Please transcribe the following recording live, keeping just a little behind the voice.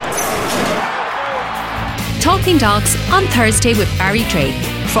Talking Dogs on Thursday with Barry Drake.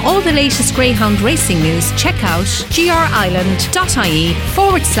 For all the latest greyhound racing news, check out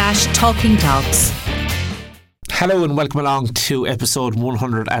grireland.ie/talking dogs. Hello and welcome along to episode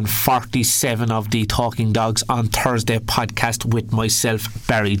 147 of the Talking Dogs on Thursday podcast with myself,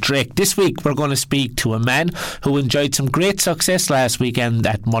 Barry Drake. This week we're going to speak to a man who enjoyed some great success last weekend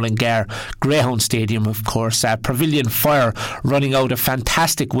at Mullingar Greyhound Stadium, of course. Pavilion Fire running out a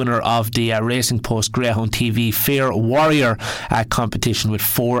fantastic winner of the Racing Post Greyhound TV Fair Warrior competition with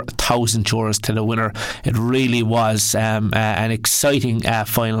 €4,000 to the winner. It really was an exciting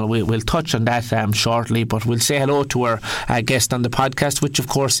final. We'll touch on that shortly, but we'll say hello to our guest on the podcast, which of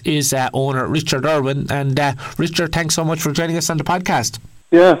course is owner Richard Irwin. And Richard, thanks so much for joining us on the podcast.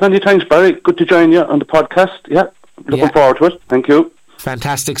 Yeah, many thanks, Barry. Good to join you on the podcast. Yeah, looking forward to it. Thank you.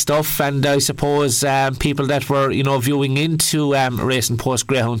 Fantastic stuff. And I suppose people that were, viewing into Racing Post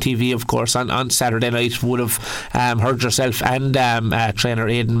Greyhound TV, of course, on Saturday night would have heard yourself and trainer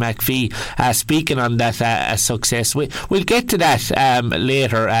Aidan McPhee speaking on that success. We'll get to that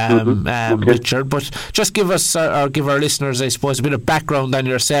later, okay. Richard, but just give us or give our listeners, I suppose, a bit of background on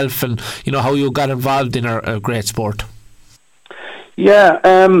yourself and how you got involved in our great sport. Yeah,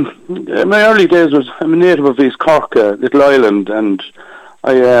 my early days I'm a native of East Cork, a little island, and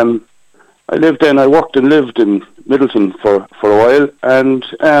I worked and lived in Middleton for a while, and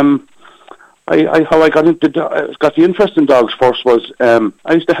how I got the interest in dogs first was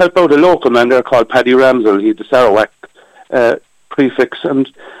I used to help out a local man there called Paddy Ramsell. He had the Sarawak prefix, and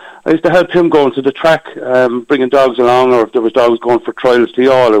I used to help him going to the track, bringing dogs along, or if there was dogs going for trials to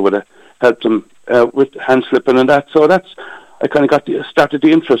y'all, I would have helped them with hand slipping and that. So I kind of started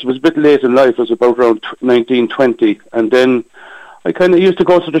the interest. It was a bit late in life. It was about around 1920, and then I kind of used to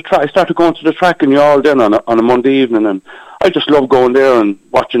go to the track. I started going to the track in Youghal then on a Monday evening, and I just loved going there and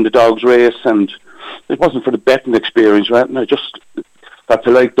watching the dogs race. And it wasn't for the betting experience, right? And I just got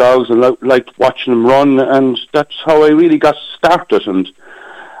to like dogs and liked watching them run, and that's how I really got started. And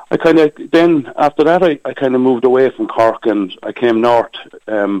I kind of then after that I kind of moved away from Cork, and I came north,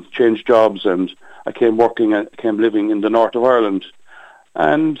 changed jobs, and I came living in the north of Ireland,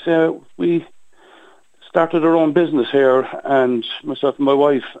 and we started our own business here, and myself and my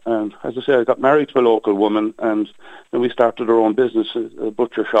wife, and as I say, I got married to a local woman, and then we started our own business, a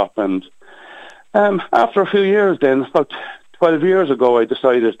butcher shop. And after a few years then, about 12 years ago, I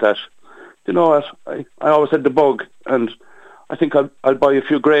decided that, I always had the bug, and I think I'll buy a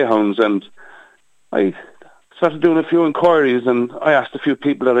few greyhounds. And I started doing a few inquiries, and I asked a few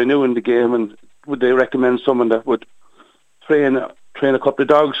people that I knew in the game, and would they recommend someone that would train a couple of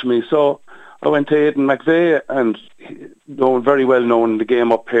dogs for me. So I went to Aidan McPhee, and very well known in the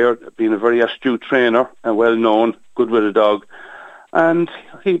game up here, being a very astute trainer and well known, good with a dog. And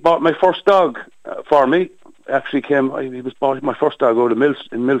he bought my first dog for me. Actually he was bought my first dog out of Mill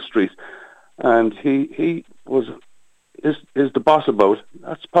Street, and he is the boss about.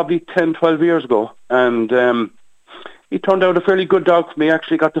 That's probably 10, 12 years ago, and he turned out a fairly good dog for me.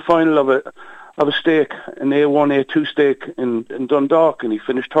 Actually got the final of a stake, an A1, A2 stake in Dundalk, and he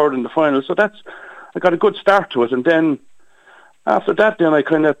finished third in the final. So I got a good start to it. And then after that, then I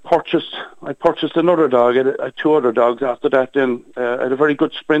kind of purchased another dog. I had two other dogs after that. Then I had a very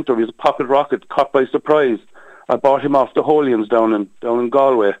good sprinter. He was a pocket rocket, caught by surprise. I bought him off the Holians down in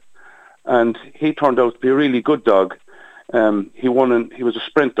Galway, and he turned out to be a really good dog. He was a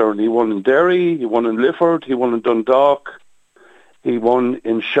sprinter, and he won in Derry, he won in Lifford, he won in Dundalk, he won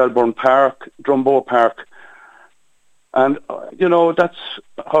in Shelbourne Park, Drumbo Park, and that's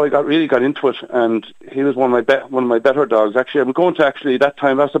how I really got into it. And he was one of my better dogs. Actually, I was going to that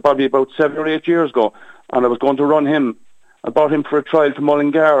time. That's probably about 7 or 8 years ago, and I was going to run him. I bought him for a trial to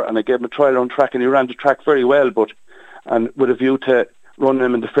Mullingar, and I gave him a trial on track, and he ran the track very well, and with a view to run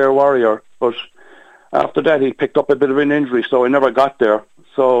him in the Fair Warrior. But after that, he picked up a bit of an injury, so I never got there.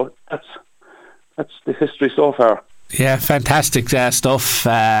 So that's the history so far. Yeah, fantastic stuff,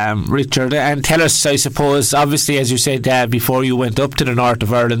 Richard. And tell us, I suppose, obviously, as you said before you went up to the north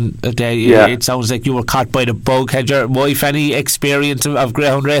of Ireland, it sounds like you were caught by the bug. Had your wife any experience of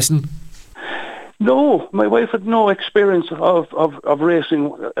greyhound racing? No, my wife had no experience of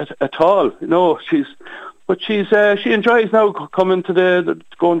racing at all. No, she enjoys now going to the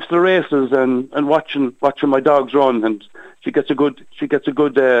races and watching my dogs run, and she gets a good kick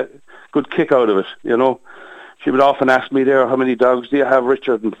out of it. She would often ask me there, how many dogs do you have,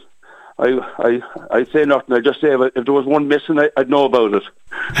 Richard? And I'd say nothing. I'd just say if there was one missing, I'd know about it.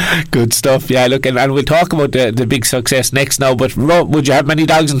 Good stuff. Yeah, look, and we'll talk about the big success next now, but would you have many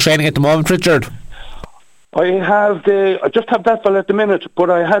dogs in training at the moment, Richard? I just have that fella at the minute, but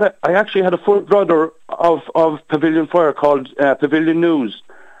I actually had a full brother of Pavilion Fire called Pavilion News,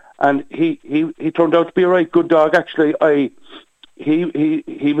 and he turned out to be a right good dog. Actually,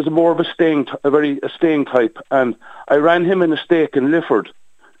 he was more of a staying type, and I ran him in a stake in Lifford,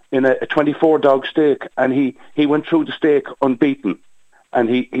 in a 24 dog stake, and he went through the stake unbeaten, and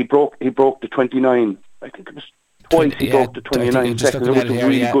he broke the 29. I think it was twice he broke the 29 seconds. It was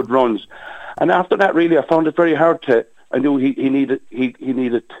really good runs. And after that, really, I found it very hard to. I knew he needed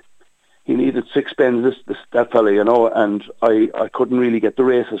six bends. That fella, and I couldn't really get the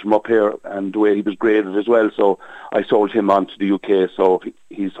races from up here, and the way he was graded as well. So I sold him on to the UK. So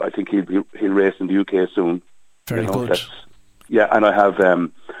I think he'll race in the UK soon. Very good. Yeah, and I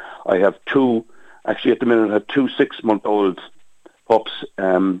have two. Actually, at the minute, I have two 6-month-old pups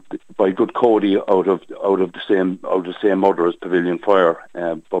by good Cody out of the same mother as Pavilion Fire,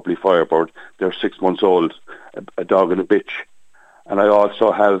 Bubbly Firebird. They're 6 months old, a dog and a bitch. And I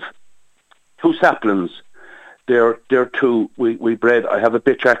also have two saplings. They're two we bred. I have a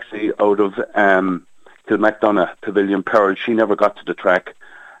bitch actually out of Kilmacdonough, Pavilion Pearl. She never got to the track,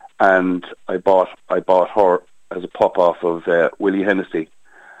 and I bought her as a pup off of Willie Hennessy,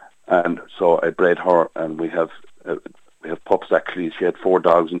 and so I bred her, and we have pups actually. She had 4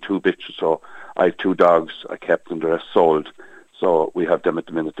 dogs and 2 bitches, so I have 2 dogs. I kept them, the rest sold. So we have them at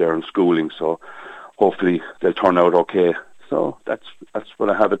the minute. They're in schooling, so hopefully they'll turn out okay. So that's what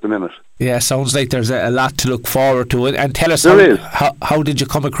I have at the minute. Yeah, sounds like there's a lot to look forward to. And tell us, how did you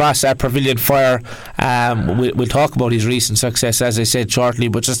come across Pavilion Fire? We'll talk about his recent success, as I said, shortly,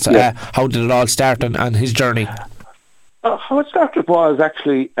 but just how did it all start on his journey? How it started was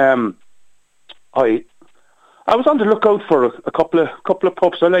actually I was on the lookout for a couple of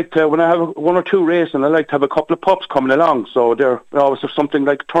pups. I like to, when I have 1 or 2 racing, I like to have a couple of pups coming along, so they're always something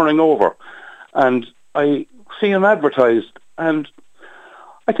like turning over. And I see them advertised, and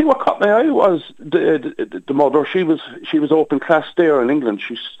I think what caught my eye was the mother. She was open class there in England.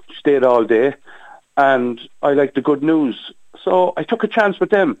 She stayed all day, and I liked the good news, so I took a chance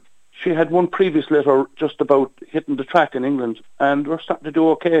with them. She had one previous litter just about hitting the track in England, and we're starting to do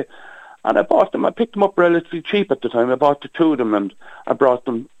okay. And I bought them. I picked them up relatively cheap at the time. I bought the 2 of them, and I brought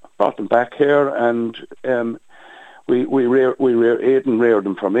them back here, and we Aidan reared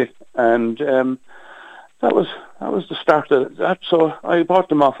them for me, and that was the start of that. So I bought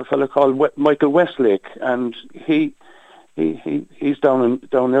them off a fellow called Michael Westlake, and he's down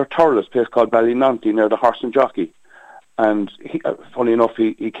near Thurday, a place called Ballynonty, near the Horse and Jockey. And funny enough,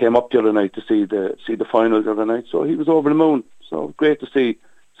 he came up the other night to see the final the other night. So he was over the moon. So great to see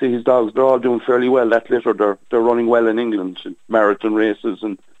his dogs. They're all doing fairly well. That litter, they're running well in England, marathon races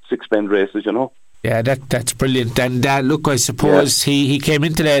and 6-bend races, Yeah, that's brilliant. And look, I suppose he came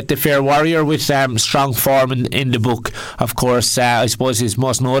into the Fair Warrior with strong form in the book. Of course, I suppose his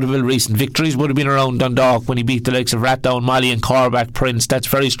most notable recent victories would have been around Dundalk when he beat the likes of Ratdown, Molly and Corback Prince. That's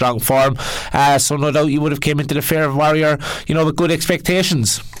very strong form. So no doubt you would have came into the Fair Warrior, with good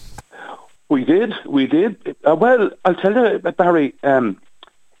expectations. We did. Well, I'll tell you, Barry.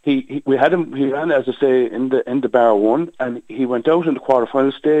 He ran, as I say, in the bar 1, and he went out in the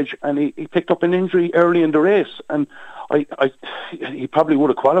quarterfinal stage, and he picked up an injury early in the race, and he probably would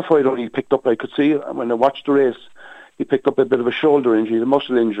have qualified. Only he picked up, I could see when I watched the race, he picked up a bit of a shoulder injury, a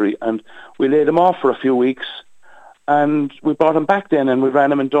muscle injury, and we laid him off for a few weeks, and we brought him back then, and we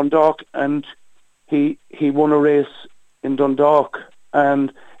ran him in Dundalk, and he won a race in Dundalk,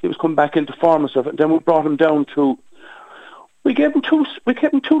 and he was coming back into form and stuff. And then we brought him down to. We gave him two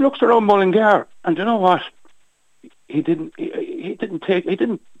looks around Mullingar, and you know what? He didn't set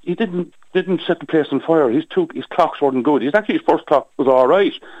the place on fire. His clocks weren't good. His first clock was all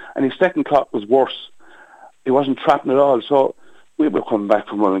right, and his second clock was worse. He wasn't trapping at all. So we were coming back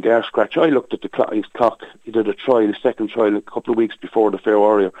from Mullingar scratch. I looked at his clock. He did his second trial, a couple of weeks before the Fair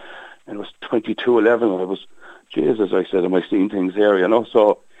Warrior, and it was 22:11. I was, Jesus, I said, am I seeing things here?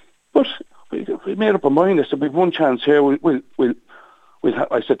 So, but. We made up our mind. I said, we've one chance here.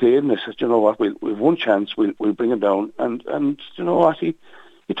 I said to Aidan, I said, you know what? We've one chance. We'll bring him down. And you know what? He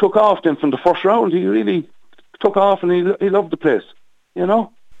took off then from the first round. He really took off, and he loved the place.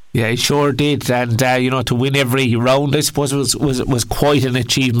 Yeah, he sure did. And to win every round, I suppose was quite an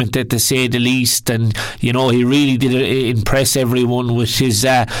achievement, to say the least. And he really did impress everyone with his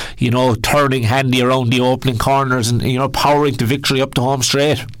turning handy around the opening corners and powering to victory up the home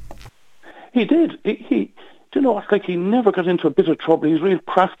straight. He did. He he never got into a bit of trouble. He's a real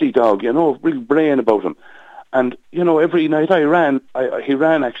crafty dog, real brain about him. And, every night he ran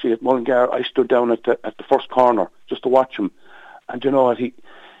actually at Mullingar. I stood down at the first corner just to watch him. And you know what, he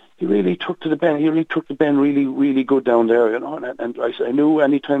he really took to the bend. He really took the bend really, really good down there, And I knew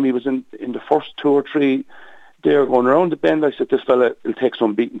any time he was in the first 2 or 3 there going around the bend, I said, this fella will take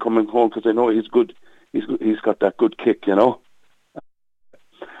some beating coming home, because I know he's good. He's got that good kick, It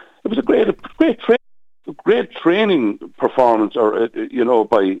was a great training performance, or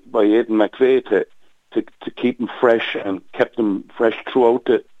by Aidan McVeigh to keep him fresh, and kept him fresh throughout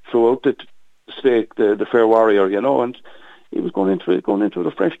the stake, the Fair Warrior, And he was going into it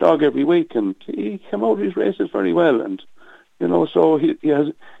a fresh dog every week, and he came out of his races very well, and so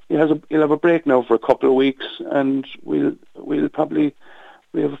he'll have a break now for a couple of weeks, and we have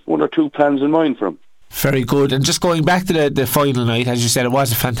 1 or 2 plans in mind for him. Very good. And just going back to the final night, as you said, it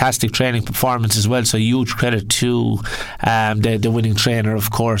was a fantastic training performance as well, so huge credit to the winning trainer,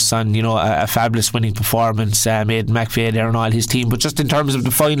 of course, and a fabulous winning performance, Aidan McVeigh there and all his team. But just in terms of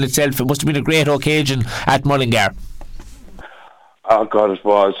the final itself, it must have been a great occasion at Mullingar. Oh God, it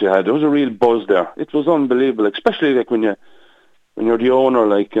was. Yeah, there was a real buzz there. It was unbelievable, especially when you're the owner,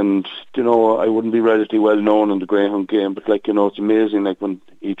 and I wouldn't be relatively well known in the Greyhound game, but it's amazing, when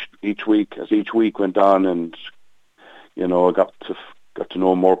each week went on, and I got to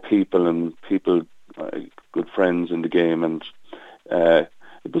know more people, and good friends in the game, and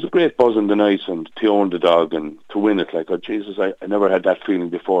it was a great buzz in the night, and to own the dog and to win it, Jesus, I never had that feeling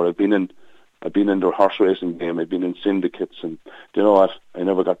before. I've been in the horse racing game, I've been in syndicates, and do you know what? I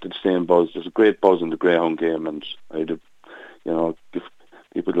never got to the same buzz. There's a great buzz in the Greyhound game, and if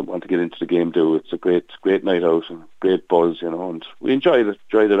people don't want to get into the game, it's a great night out, and great buzz, and we enjoyed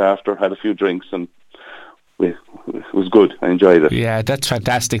it after, had a few drinks, and it was good. I enjoyed it. Yeah, that's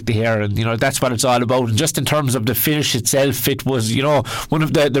fantastic to hear, and that's what it's all about. And just in terms of the finish itself, it was one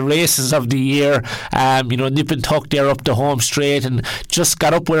of the races of the year. Nip and tuck there up the home straight, and just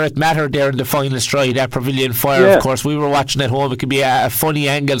got up where it mattered there in the final stride at Pavilion Fire. Yeah. Of course, we were watching at home. It could be a funny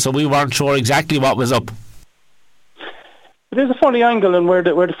angle, so we weren't sure exactly what was up. It is a funny angle, and where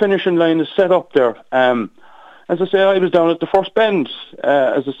the finishing line is set up there. As I say, I was down at the first bend,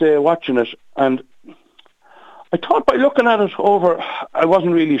 watching it, and I thought by looking at it over, I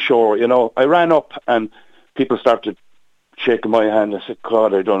wasn't really sure, I ran up and people started shaking my hand. I said,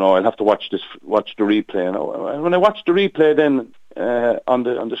 God, I don't know, I'll have to watch the replay. And when I watched the replay then on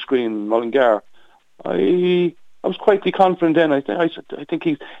the screen, Mullingar, I was quietly confident then. I think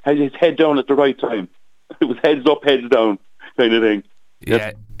he had his head down at the right time. It was heads up, heads down kind of thing.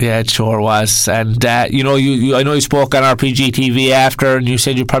 Yeah, it sure was. And I know you spoke on RPGTV after, and you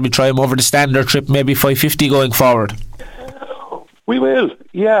said you'd probably try him over the standard trip, maybe 550 going forward. We will.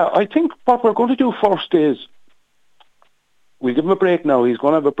 Yeah, I think what we're going to do first is we'll give him a break now. He's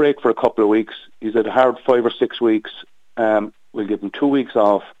going to have a break for a couple of weeks. He's had a hard 5 or 6 weeks. We'll give him 2 weeks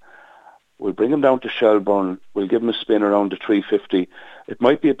off. We'll bring him down to Shelbourne. We'll give him a spin around the 350. It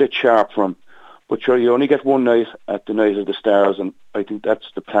might be a bit sharp for him, but sure, you only get one night at the Night of the Stars, and I think that's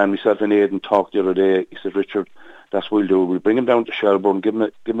the plan. Myself and Aidan talked the other day. He said, Richard, that's what we'll do. We'll bring him down to Shelbourne, give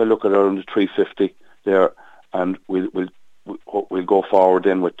him a look at around the 350 there, and we'll go forward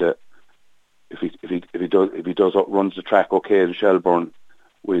then with the if he runs the track okay in Shelbourne,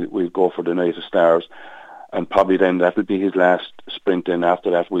 we'll go for the Night of Stars, and probably then that'll be his last sprint. Then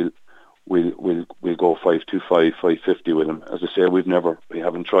after that we'll go 525, 550 with him. As I say, we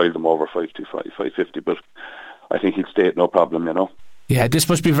haven't tried him over 525, 550, but I think he'll stay at no problem, Yeah, this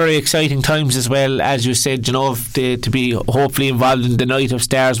must be very exciting times as well, as you said, to be hopefully involved in the Night of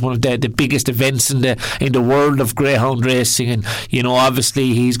Stars, one of the biggest events in the world of greyhound racing, and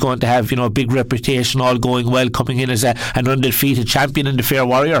obviously he's going to have a big reputation, all going well, coming in as an undefeated champion in the Fair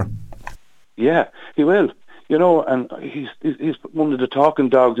Warrior. Yeah, he will. And he's one of the talking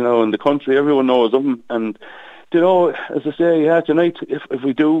dogs now in the country. Everyone knows him, and as I say, yeah, tonight if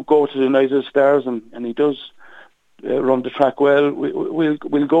we do go to the Night of the Stars and he does run the track well,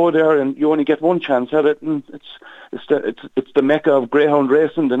 we'll go there, and you only get one chance at it, and it's the mecca of greyhound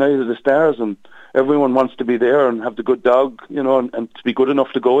racing, the Night of the Stars, and everyone wants to be there and have the good dog, and to be good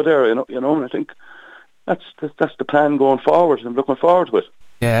enough to go there, and I think that's the plan going forward. I'm looking forward to it.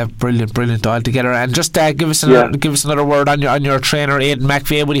 Yeah, brilliant altogether. And just give us another word on your trainer, Aidan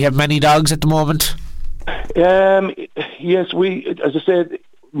McVeigh. Would he have many dogs at the moment? Yes, as I said,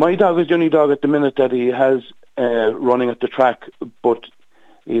 my dog is the only dog at the minute that he has running at the track, but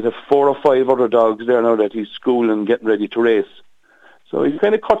he'd have 4 or 5 other dogs there now that he's schooling and getting ready to race. So he's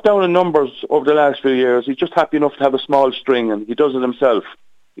kind of cut down in numbers over the last few years. He's just happy enough to have a small string, and he does it himself,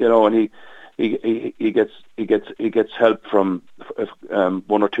 and he gets help from 1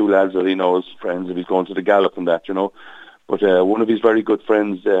 or 2 lads that he knows, friends, if he's going to the gallop and that, But one of his very good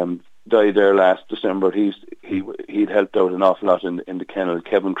friends, died there last December. He'd helped out an awful lot in the kennel.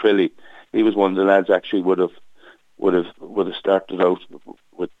 Kevin Crilly, he was one of the lads actually would have started out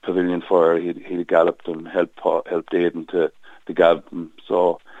with Pavilion Fire. He'd galloped and helped Aidan to gallop him.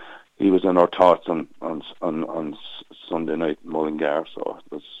 So he was in our thoughts on Sunday night in Mullingar. So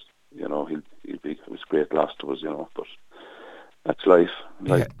it was, it was a great loss to us, but that's life.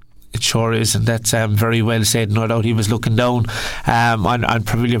 Yeah. It sure is, and that's very well said. No doubt he was looking down on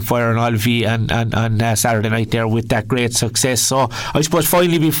Pavilion Fire and Olvie and Saturday night there with that great success. So I suppose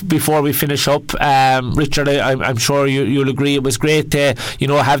finally before we finish up, Richard, I'm sure you'll agree it was great to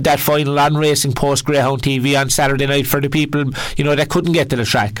have that final on Racing Post Greyhound TV on Saturday night for the people that couldn't get to the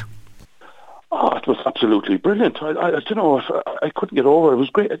track. Oh, it was absolutely brilliant. I couldn't get over it. It was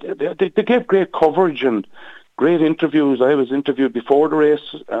great. They gave great coverage and great interviews. I was interviewed before the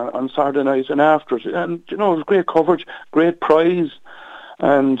race on Saturday night and after, and it was great coverage, great prize,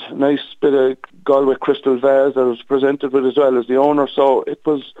 and nice bit of Galway crystal vase that was presented with as well as the owner. So it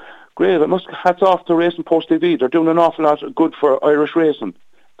was great. Hats off to Racing Post TV. They're doing an awful lot of good for Irish racing,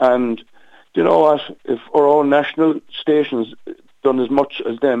 and you know what? If our own national stations done as much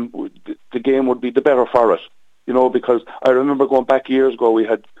as them, the game would be the better for it. Because I remember going back years ago,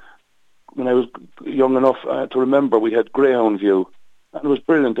 when I was young enough to remember, we had Greyhound View, and it was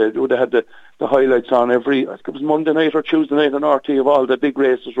brilliant. They would have had the highlights on I think it was Monday night or Tuesday night on RT of all the big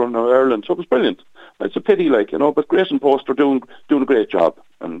races running around Ireland. So it was brilliant. It's a pity, but Racing Post are doing a great job,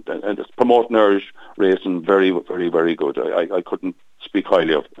 and it's promoting Irish racing very, very, very good. I couldn't speak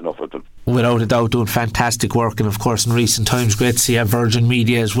highly enough of them. Without a doubt, doing fantastic work, and of course in recent times great to see Virgin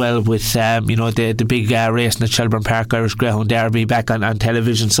Media as well with the big racing at Shelburne Park Irish Greyhound Derby back on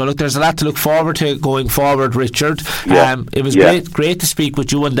television. So look, there's a lot to look forward to going forward, Richard. Yeah. It was great to speak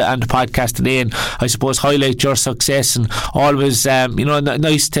with you on the podcast today, and I suppose highlight your success, and always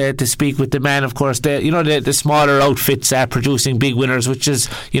nice to speak with the man, of course, the smaller outfits producing big winners, which is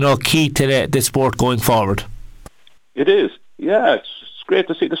key to the sport going forward. It is. Yeah, it's great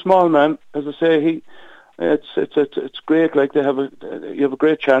to see the small man. As I say, it's great. Like you have a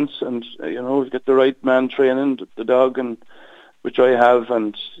great chance, and you get the right man training the dog, and which I have,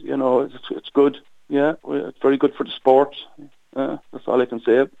 and it's good. Yeah, it's very good for the sport. That's all I can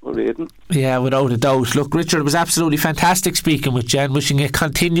say about Aidan. Yeah, without a doubt. Look, Richard, it was absolutely fantastic speaking with you, and wishing you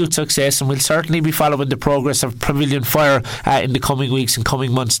continued success, and we'll certainly be following the progress of Pavilion Fire in the coming weeks and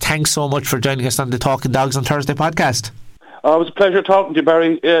coming months. Thanks so much for joining us on the Talking Dogs on Thursday podcast. It was a pleasure talking to you,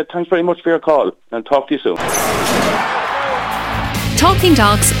 Barry. Thanks very much for your call, and talk to you soon. Talking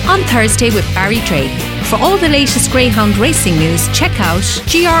Dogs on Thursday with Barry Drake. For all the latest Greyhound racing news, check out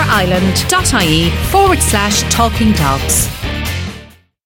grireland.ie/Talking Dogs.